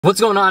What's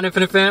going on,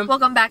 Infinite Fam?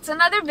 Welcome back to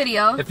another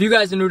video. If you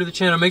guys are new to the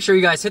channel, make sure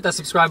you guys hit that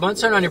subscribe button,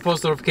 turn on your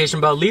post notification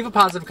bell, leave a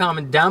positive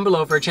comment down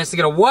below for a chance to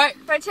get a what?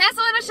 For a chance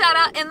to win a shout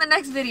out in the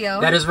next video.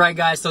 That is right,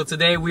 guys. So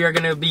today we are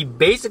going to be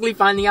basically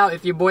finding out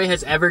if your boy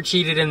has ever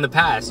cheated in the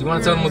past. You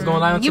want to tell them what's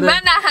going on today? You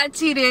might not have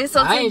cheated,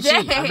 so I ain't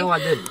today cheat. I know I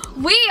didn't.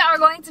 We are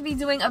going to be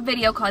doing a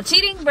video called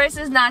Cheating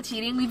versus Not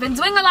Cheating. We've been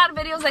doing a lot of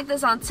videos like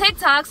this on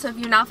TikTok, so if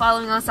you're not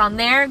following us on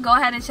there, go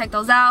ahead and check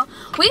those out.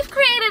 We've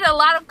created a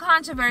lot of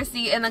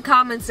controversy in the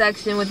comment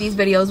section with these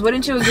videos,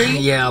 wouldn't you agree?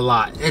 Yeah, a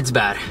lot. It's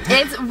bad.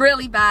 It's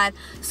really bad.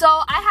 So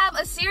I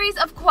have a series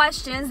of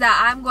questions that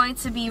I'm going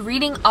to be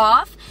reading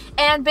off,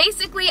 and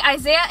basically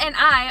Isaiah and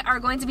I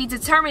are going to be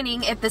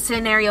determining if the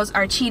scenarios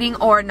are cheating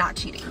or not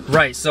cheating.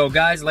 Right, so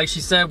guys, like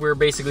she said, we're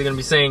basically going to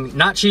be saying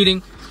not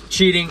cheating,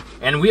 cheating,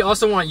 and we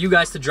also want you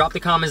guys to drop the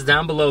comments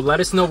down below.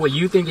 Let us know what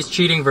you think is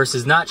cheating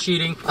versus not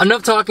cheating.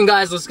 Enough talking,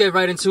 guys. Let's get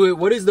right into it.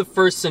 What is the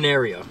first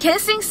scenario?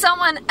 Kissing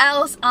someone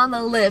else on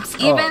the lips,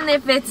 even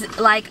if it's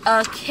like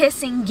a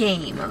kissing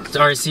game.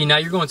 Alright, see, now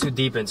you're going too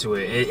deep into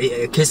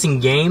it. A kissing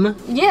game?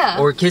 Yeah.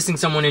 Or kissing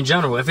someone in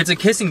general. If it's a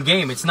kissing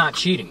game, it's not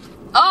cheating.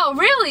 Oh,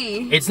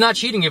 really? It's not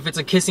cheating if it's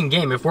a kissing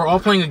game. If we're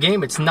all playing a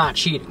game, it's not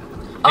cheating.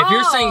 If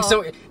you're saying,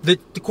 so the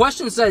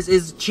question says,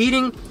 is it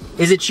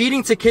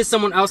cheating to kiss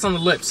someone else on the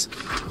lips?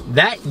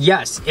 That,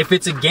 yes. If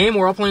it's a game,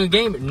 we're all playing a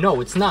game,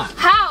 no, it's not.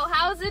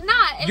 How is it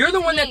not? You're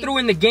the one that threw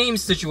in the game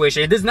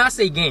situation. It does not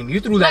say game. You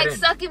threw that in. Like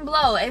suck and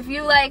blow. If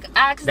you like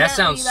accidentally, that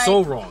sounds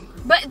so wrong.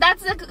 But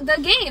that's the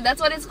game. That's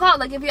what it's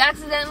called. Like if you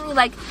accidentally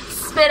like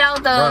spit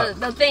out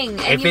the thing.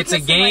 And if it's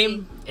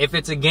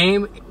a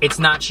game, it's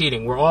not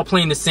cheating. We're all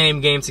playing the same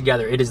game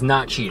together. It is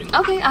not cheating.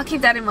 Okay, I'll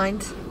keep that in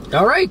mind.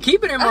 All right,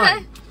 keep it in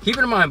mind. Keep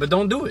it in mind, but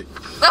don't do it.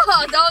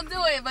 Oh, don't do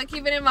it, but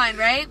keep it in mind,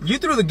 right? You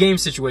threw the game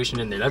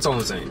situation in there. That's all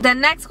I'm saying. The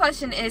next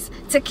question is,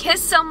 to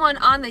kiss someone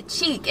on the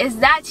cheek, is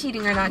that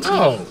cheating or not cheating?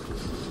 No,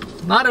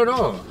 not at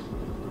all.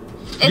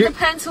 It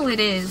depends who it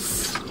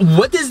is.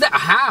 What is that?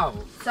 How?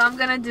 So I'm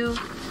gonna do...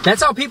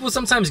 That's how people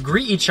sometimes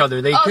greet each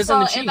other. They kiss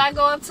on the cheek. So if I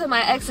go up to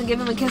my ex and give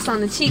him a kiss on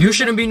the cheek... You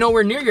shouldn't be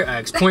nowhere near your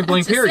ex. Point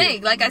blank period.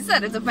 Saying, like I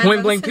said, it depends Point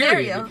on blank the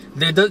scenario.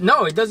 Period.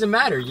 No, it doesn't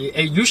matter.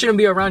 You shouldn't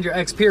be around your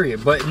ex,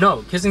 period. But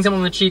no, kissing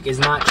someone on the cheek is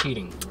not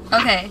cheating.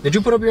 Okay. Did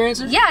you put up your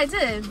answers? Yeah, I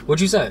did. What'd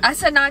you say? I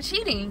said not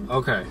cheating.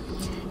 Okay.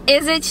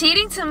 Is it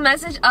cheating to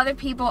message other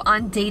people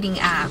on dating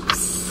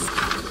apps?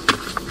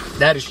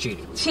 That is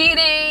cheating.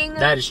 Cheating.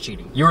 That is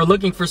cheating. You were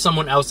looking for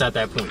someone else at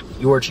that point.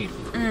 You are cheating.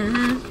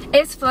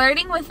 Is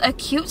flirting with a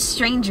cute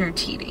stranger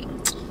cheating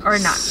or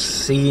not?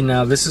 See,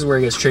 now this is where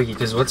it gets tricky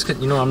because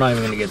I'm not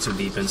even gonna get too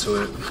deep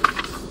into it.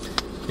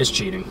 It's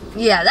cheating.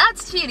 Yeah,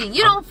 that's cheating.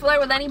 You don't flirt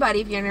with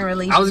anybody if you're in a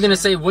relationship. I was gonna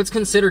say, what's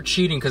considered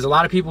cheating? Because a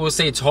lot of people will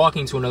say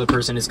talking to another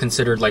person is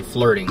considered like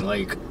flirting.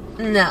 Like,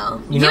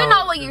 no, you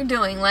know what you're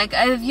doing. Like,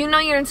 if you know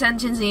your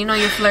intentions and you know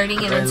you're flirting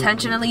and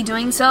intentionally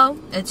doing so,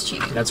 it's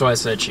cheating. That's why I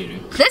said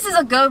cheating. This is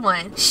a good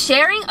one.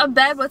 Sharing a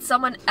bed with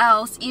someone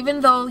else even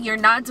though you're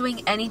not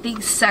doing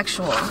anything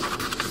sexual.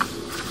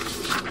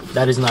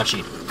 That is not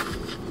cheating.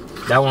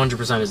 That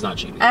 100% is not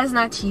cheating. That's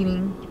not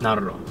cheating. Not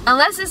at all.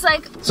 Unless it's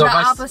like the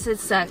opposite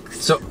sex.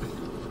 So,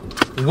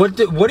 what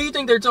do you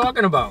think they're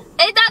talking about?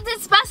 It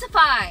doesn't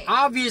specify.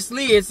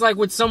 Obviously, it's like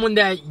with someone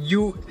that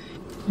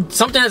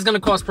something that's gonna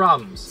cause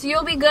problems. So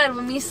you'll be good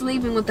with me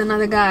sleeping with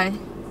another guy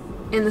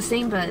in the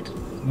same bed?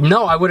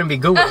 No, I wouldn't be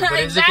good with it. But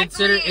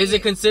Exactly. is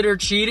it considered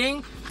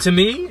cheating? To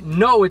me,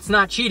 no, it's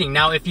not cheating.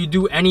 Now, if you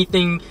do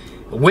anything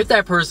with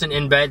that person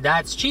in bed,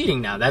 that's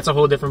cheating now. That's a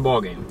whole different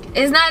ballgame.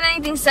 It's not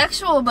anything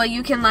sexual, but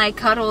you can like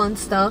cuddle and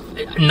stuff.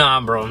 Nah,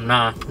 bro,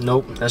 nah,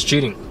 nope, that's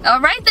cheating.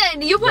 Alright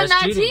then, you put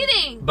not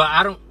cheating. But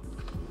I don't...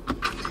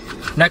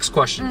 Next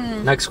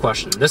question, next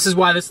question. This is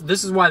why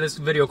this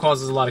video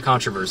causes a lot of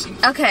controversy.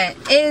 Okay,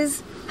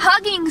 is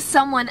hugging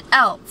someone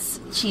else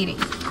cheating?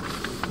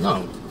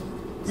 No,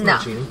 it's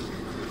not cheating.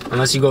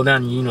 Unless you go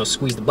down and,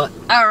 squeeze the butt.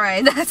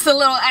 Alright, that's a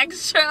little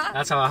extra.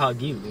 That's how I hug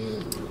you.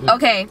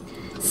 Okay.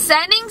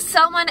 Sending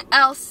someone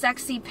else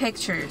sexy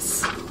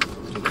pictures.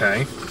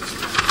 Okay.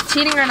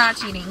 Cheating or not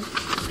cheating?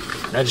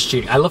 That is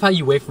cheating. I love how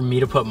you wait for me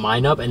to put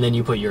mine up and then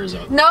you put yours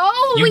up. No,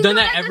 you've done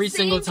that every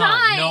single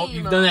time. No,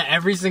 you've done that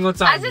every single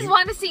time. I just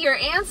want to see your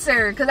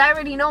answer because I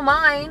already know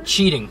mine.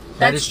 Cheating.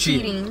 That is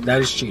cheating. That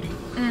is cheating.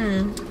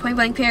 Point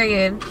blank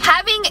period.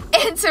 Having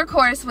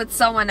intercourse with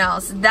someone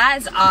else.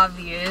 That's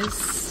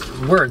obvious.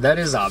 Word, that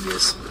is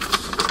obvious.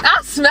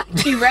 I'll smack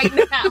you right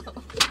now.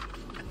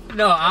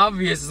 No,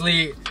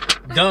 obviously,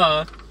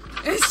 duh.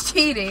 It's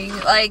cheating.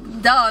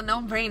 Like, duh,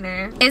 no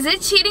brainer. Is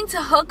it cheating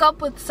to hook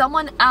up with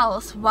someone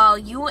else while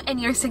you and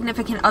your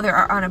significant other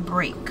are on a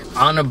break?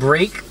 On a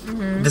break?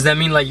 Does that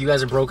mean like you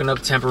guys are broken up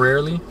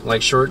temporarily?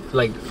 Like short?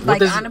 Like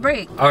on a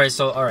break. Alright,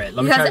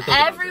 let me try to think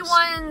about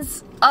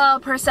everyone's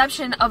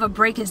perception of a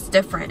break is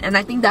different. And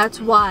I think that's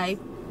why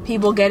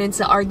people get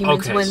into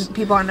arguments when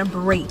people are on a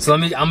break. So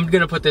I'm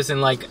gonna put this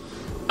in like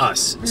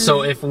us.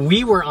 So if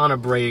we were on a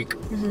break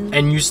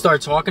and you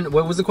start talking,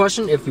 what was the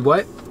question? If you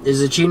what?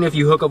 Is it cheating if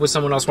you hook up with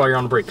someone else while you're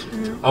on a break?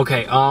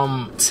 Okay,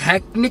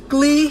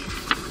 technically,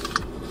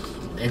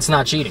 it's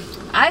not cheating.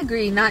 I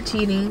agree, not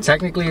cheating.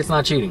 Technically, it's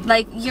not cheating.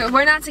 Like,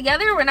 we're not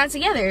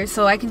together,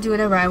 so I can do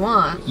whatever I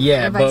want.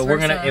 Yeah, but we're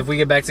gonna, if we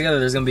get back together,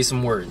 there's gonna be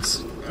some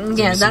words.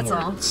 Yeah, that's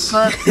all.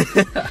 But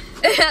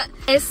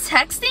is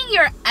texting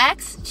your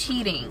ex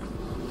cheating?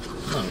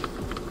 No.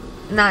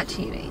 Not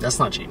cheating. That's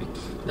not cheating.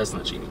 That's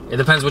not cheating. It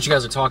depends what you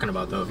guys are talking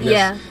about, though.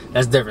 Yeah.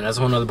 That's different. That's a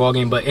whole nother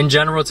ballgame. But in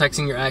general,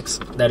 texting your ex,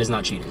 that is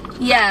not cheating.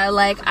 Yeah,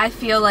 like, I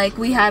feel like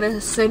we had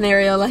a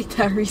scenario like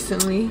that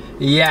recently.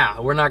 Yeah,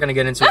 we're not going to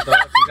get into it, though.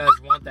 If you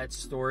guys want that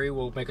story,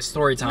 we'll make a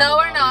story time. No,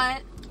 we're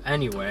not.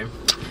 Anyway.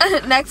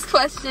 Next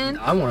question.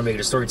 I want to make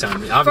it a story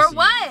time. Obviously, for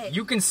what?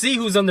 You can see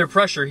who's under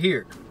pressure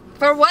here.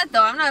 For what,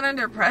 though? I'm not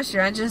under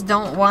pressure. I just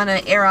don't want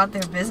to air out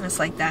their business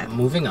like that.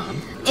 Moving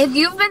on. If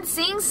you've been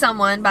seeing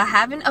someone but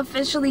haven't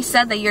officially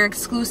said that you're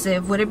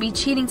exclusive, would it be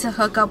cheating to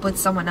hook up with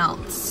someone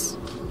else?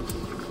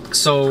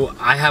 So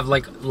I have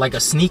like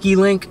a sneaky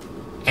link,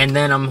 and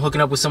then I'm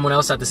hooking up with someone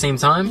else at the same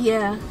time?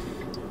 Yeah.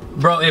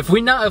 Bro, if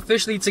we're not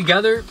officially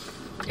together,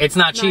 it's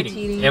not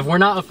cheating. If we're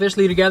not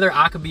officially together,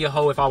 I could be a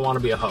hoe if I want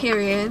to be a hoe.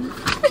 Period.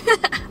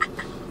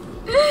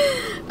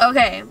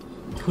 Okay.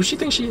 Who she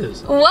thinks she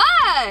is?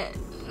 What?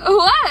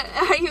 What?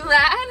 Are you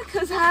mad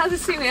because I have the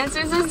same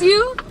answers as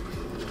you?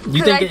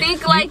 You think I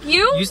think like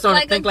you? You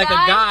started to think like a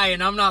guy,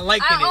 and I'm not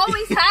liking it. I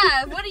always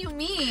have. What do you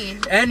mean?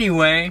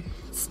 Anyway.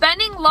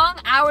 Spending long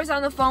hours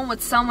on the phone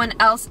with someone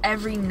else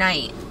every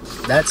night.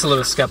 That's a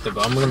little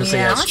skeptical. I'm gonna say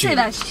that's cheating. I'm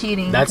gonna say that's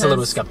cheating. That's a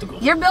little skeptical.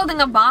 You're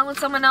building a bond with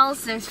someone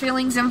else. There's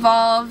feelings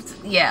involved.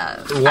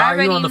 Yeah. Why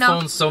are you on the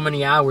phone so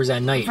many hours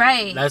at night?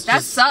 Right.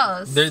 That's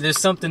sus. There's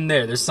something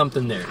there. There's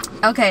something there.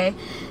 Okay.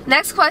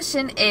 Next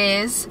question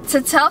is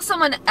to tell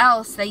someone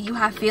else that you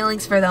have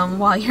feelings for them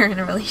while you're in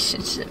a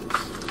relationship.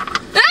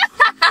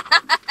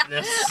 We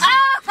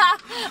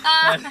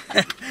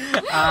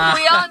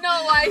all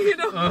know why you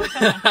don't.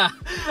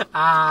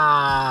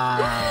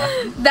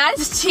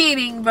 That's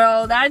cheating,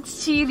 bro.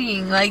 That's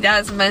cheating. Like,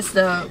 that's messed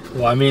up.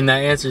 Well, I mean, that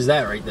answers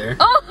that right there.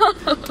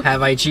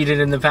 Have I cheated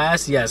in the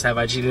past? Yes. Have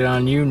I cheated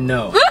on you?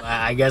 No.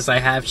 I guess I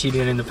have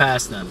cheated in the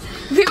past then.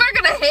 People are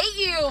gonna hate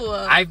you.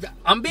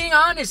 I'm being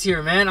honest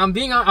here, man. I'm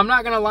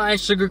not gonna lie and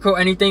sugarcoat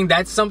anything.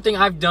 That's something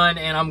I've done,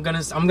 and I'm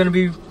gonna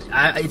be.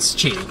 It's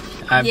cheating.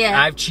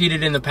 I've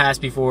cheated in the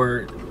past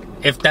before.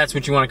 If that's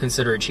what you want to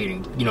consider it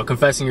cheating, you know,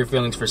 confessing your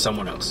feelings for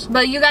someone else.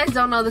 But you guys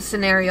don't know the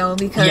scenario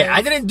because... Yeah,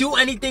 I didn't do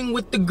anything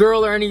with the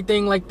girl or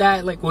anything like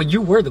that. Like, well,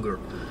 you were the girl.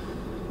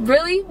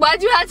 Really?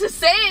 Why'd you have to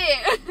say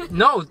it?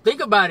 No, think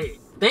about it.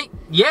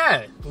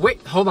 Yeah.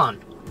 Wait, hold on.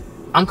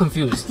 I'm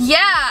confused. Yeah,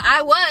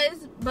 I was.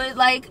 But,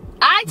 like,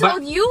 I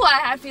told you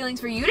I had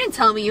feelings for you. You didn't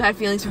tell me you had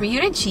feelings for me.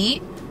 You didn't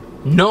cheat.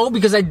 No,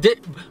 because I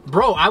did.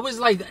 Bro, I was,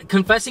 like,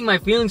 confessing my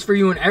feelings for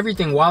you and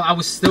everything while I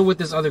was still with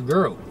this other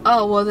girl.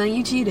 Oh, well, then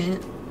you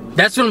cheated.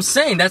 That's what I'm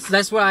saying.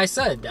 That's what I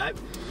said. But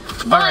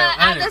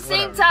at the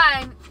same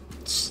time,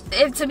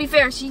 to be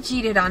fair, she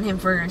cheated on him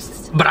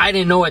first. But I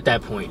didn't know at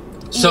that point.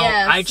 So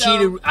yeah, I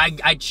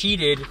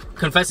cheated.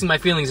 Confessing my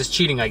feelings is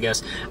cheating, I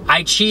guess.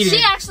 I cheated.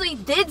 She actually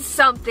did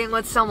something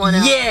with someone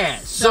else. Yeah.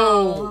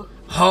 So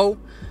ho.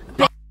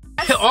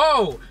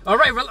 Oh, all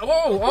right.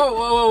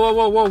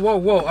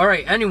 Whoa. All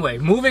right. Anyway,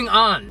 moving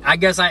on. I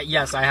guess I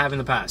have in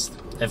the past.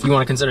 If you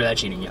want to consider that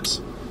cheating, yes.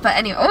 But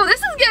anyway,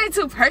 this is getting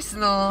too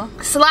personal.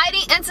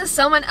 Sliding into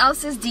someone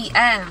else's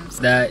DMs.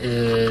 That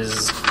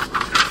is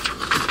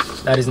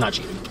not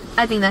cheating.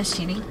 I think that's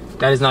cheating.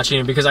 That is not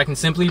cheating because I can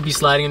simply be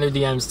sliding in their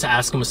DMs to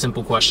ask them a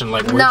simple question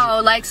like,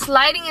 like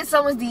sliding in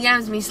someone's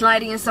DMs means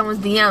sliding in someone's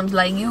DMs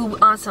like you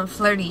on some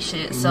flirty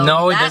shit. So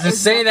no, it doesn't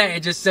say that.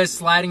 It just says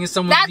sliding in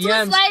someone's DMs.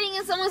 That's what sliding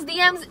in someone's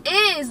DMs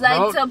is.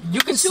 Like, to you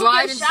can shoot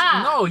slide your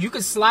shot. No, you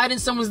can slide in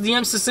someone's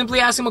DMs to simply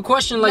ask them a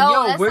question like,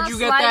 no, yo, where'd you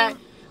get that?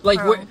 Like,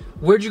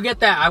 where'd you get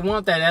that? I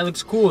want that. That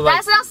looks cool. Like,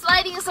 that's not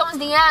sliding in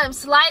someone's DMs.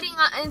 Sliding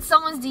in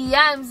someone's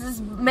DMs is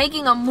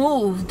making a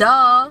move,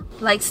 duh.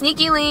 Like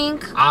sneaky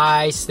link.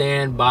 I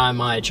stand by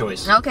my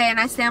choice. Okay, and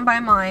I stand by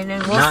mine,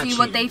 and we'll see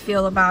what they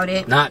feel about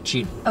it. Not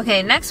cheating.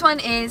 Okay, next one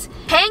is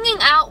hanging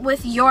out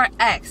with your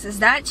ex. Is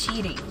that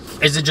cheating?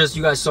 Is it just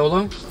you guys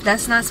solo?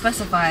 That's not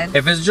specified.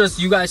 If it's just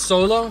you guys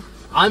solo,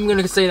 I'm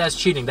gonna say that's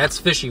cheating. That's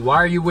fishy. Why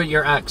are you with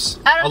your ex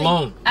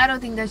alone? I don't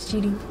think that's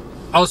cheating.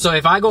 Oh, so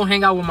if I go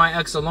hang out with my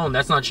ex alone,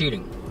 that's not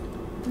cheating?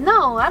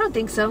 No, I don't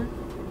think so.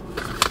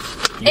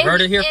 You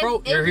heard it here,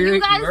 bro. You heard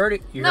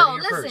it here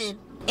first.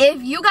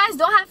 If you guys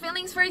don't have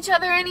feelings for each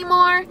other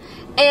anymore,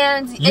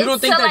 and you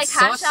don't think that's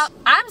sus?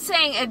 I'm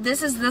saying if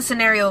this is the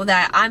scenario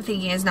that I'm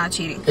thinking is not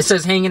cheating. It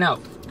says hanging out.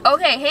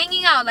 Okay,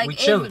 hanging out, like we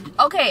chilling.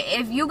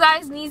 If you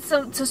guys need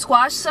to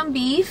squash some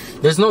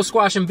beef. There's no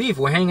squashing beef.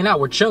 We're hanging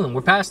out. We're chilling.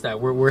 We're past that.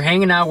 We're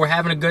hanging out. We're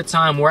having a good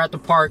time. We're at the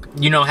park,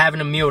 you know,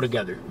 having a meal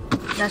together.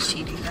 That's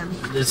cheating then.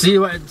 See,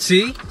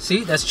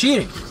 that's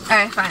cheating. All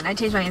right, fine. I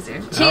changed my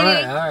answer.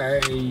 Cheating. All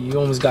right. You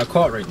almost got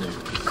caught right there.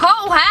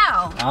 Caught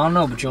how? I don't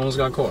know, but you almost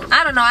got caught.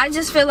 I don't know. I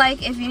just feel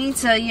like if you need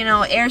to, you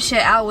know, air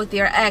shit out with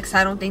your ex,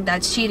 I don't think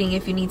that's cheating.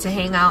 If you need to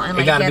hang out and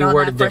like get all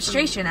that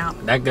frustration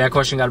out. That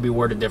question got to be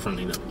worded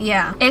differently though.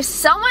 Yeah. If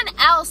someone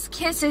else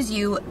kisses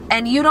you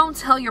and you don't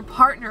tell your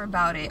partner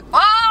about it,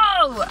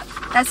 Oh,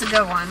 that's a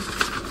good one.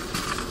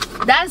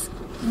 That's...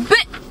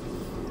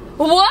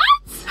 What?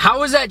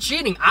 How is that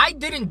cheating? I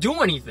didn't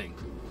do anything.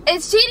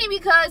 It's cheating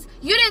because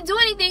you didn't do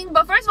anything,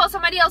 but first of all,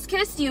 somebody else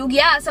kissed you.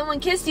 Yeah, someone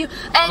kissed you.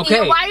 And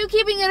Okay. why are you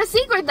keeping it a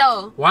secret,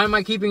 though? Why am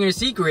I keeping it a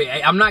secret?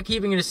 I'm not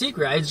keeping it a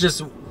secret. It's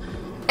just...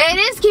 It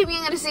is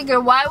keeping it a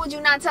secret. Why would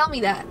you not tell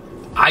me that?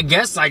 I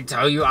guess I'd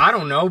tell you. I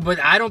don't know, but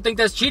I don't think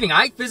that's cheating.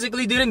 I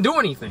physically didn't do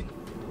anything.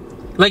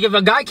 Like, if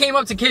a guy came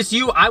up to kiss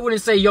you, I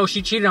wouldn't say, yo,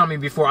 she cheated on me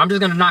before. I'm just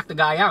gonna knock the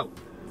guy out.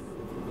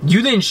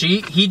 You didn't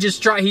cheat. He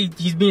just tried.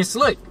 He's being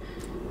slick.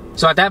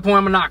 So at that point,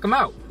 I'm gonna knock him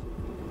out.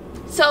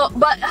 So,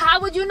 but how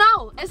would you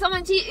know if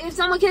someone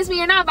kissed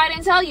me or not if I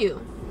didn't tell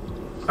you?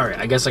 All right,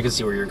 I guess I can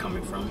see where you're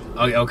coming from.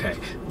 Okay.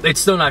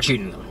 It's still not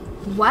cheating,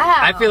 though. Wow.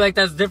 I feel like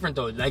that's different,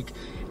 though. Like,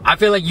 I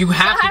feel like you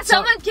have to has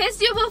someone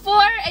kissed you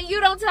before and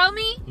you don't tell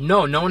me?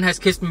 No, no one has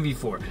kissed me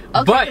before.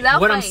 Okay, but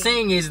what I'm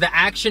saying is the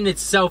action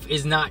itself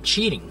is not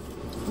cheating.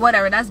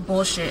 Whatever, that's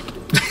bullshit.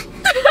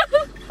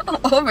 I'm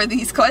over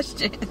these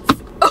questions.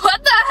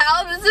 What the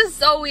hell? This is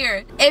so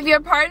weird. If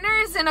your partner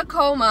is in a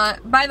coma,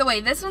 by the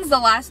way, this one's the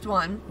last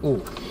one.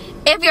 Ooh.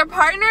 If your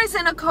partner is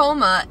in a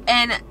coma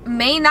and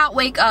may not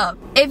wake up,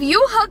 if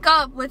you hook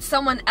up with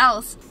someone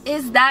else,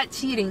 is that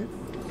cheating?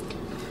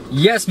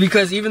 Yes,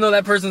 because even though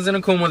that person's in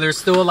a coma, they're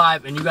still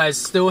alive and you guys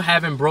still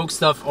haven't broke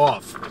stuff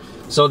off.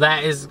 So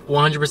that is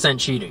 100%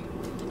 cheating.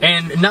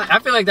 And I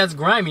feel like that's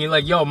grimy.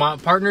 Like, yo, my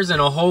partner's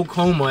in a whole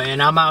coma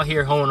and I'm out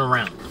here hoeing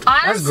around.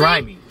 Honestly, that's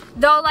grimy.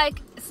 Though,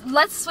 like,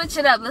 let's switch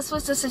it up. Let's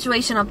switch the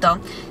situation up, though.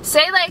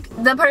 Say, like,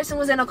 the person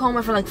was in a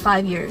coma for, like,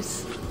 5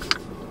 years.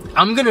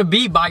 I'm gonna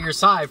be by your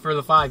side for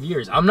the 5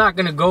 years. I'm not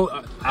gonna go...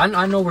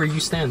 I know where you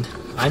stand.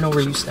 I know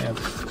where you stand.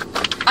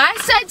 I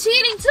said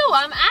cheating, too.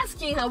 I'm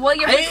asking her what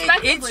your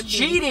perspective would be. It's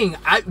cheating.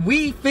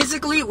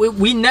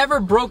 We never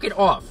broke it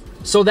off.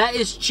 So that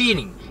is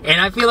cheating. And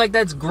I feel like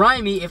that's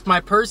grimy if my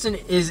person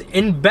is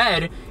in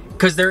bed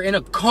because they're in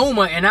a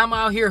coma and I'm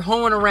out here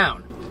hoeing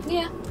around.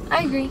 Yeah,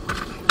 I agree.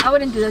 I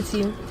wouldn't do that to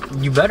you.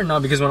 You better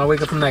not, because when I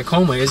wake up from that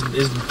coma, it's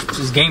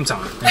game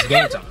time. It's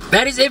game time.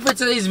 That is it for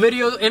today's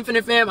video,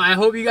 Infinite Fam. I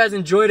hope you guys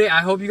enjoyed it.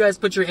 I hope you guys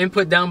put your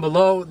input down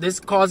below.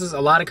 This causes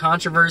a lot of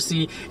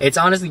controversy. It's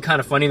honestly kind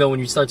of funny though when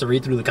you start to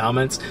read through the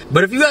comments.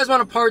 But if you guys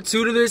want a part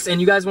 2 to this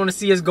and you guys want to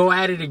see us go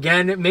at it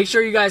again, make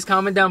sure you guys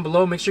comment down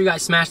below. Make sure you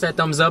guys smash that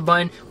thumbs up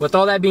button. With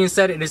all that being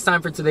said, it is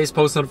time for today's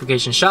post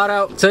notification shout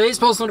out. Today's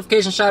post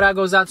notification shout out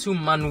goes out to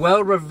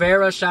Manuel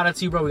Rivera. Shout out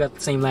to you, bro. We got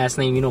the same last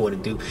name. You know what to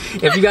do.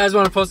 If you guys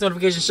want a post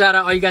notification shout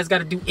out, all you guys got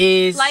to do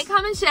is like,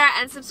 comment, share,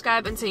 and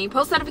subscribe, and turn your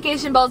post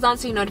notification bells on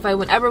so you're notified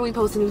whenever we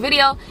post a new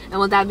video. And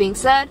with that being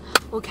said,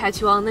 we'll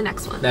catch you all in the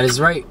next one. That is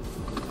right.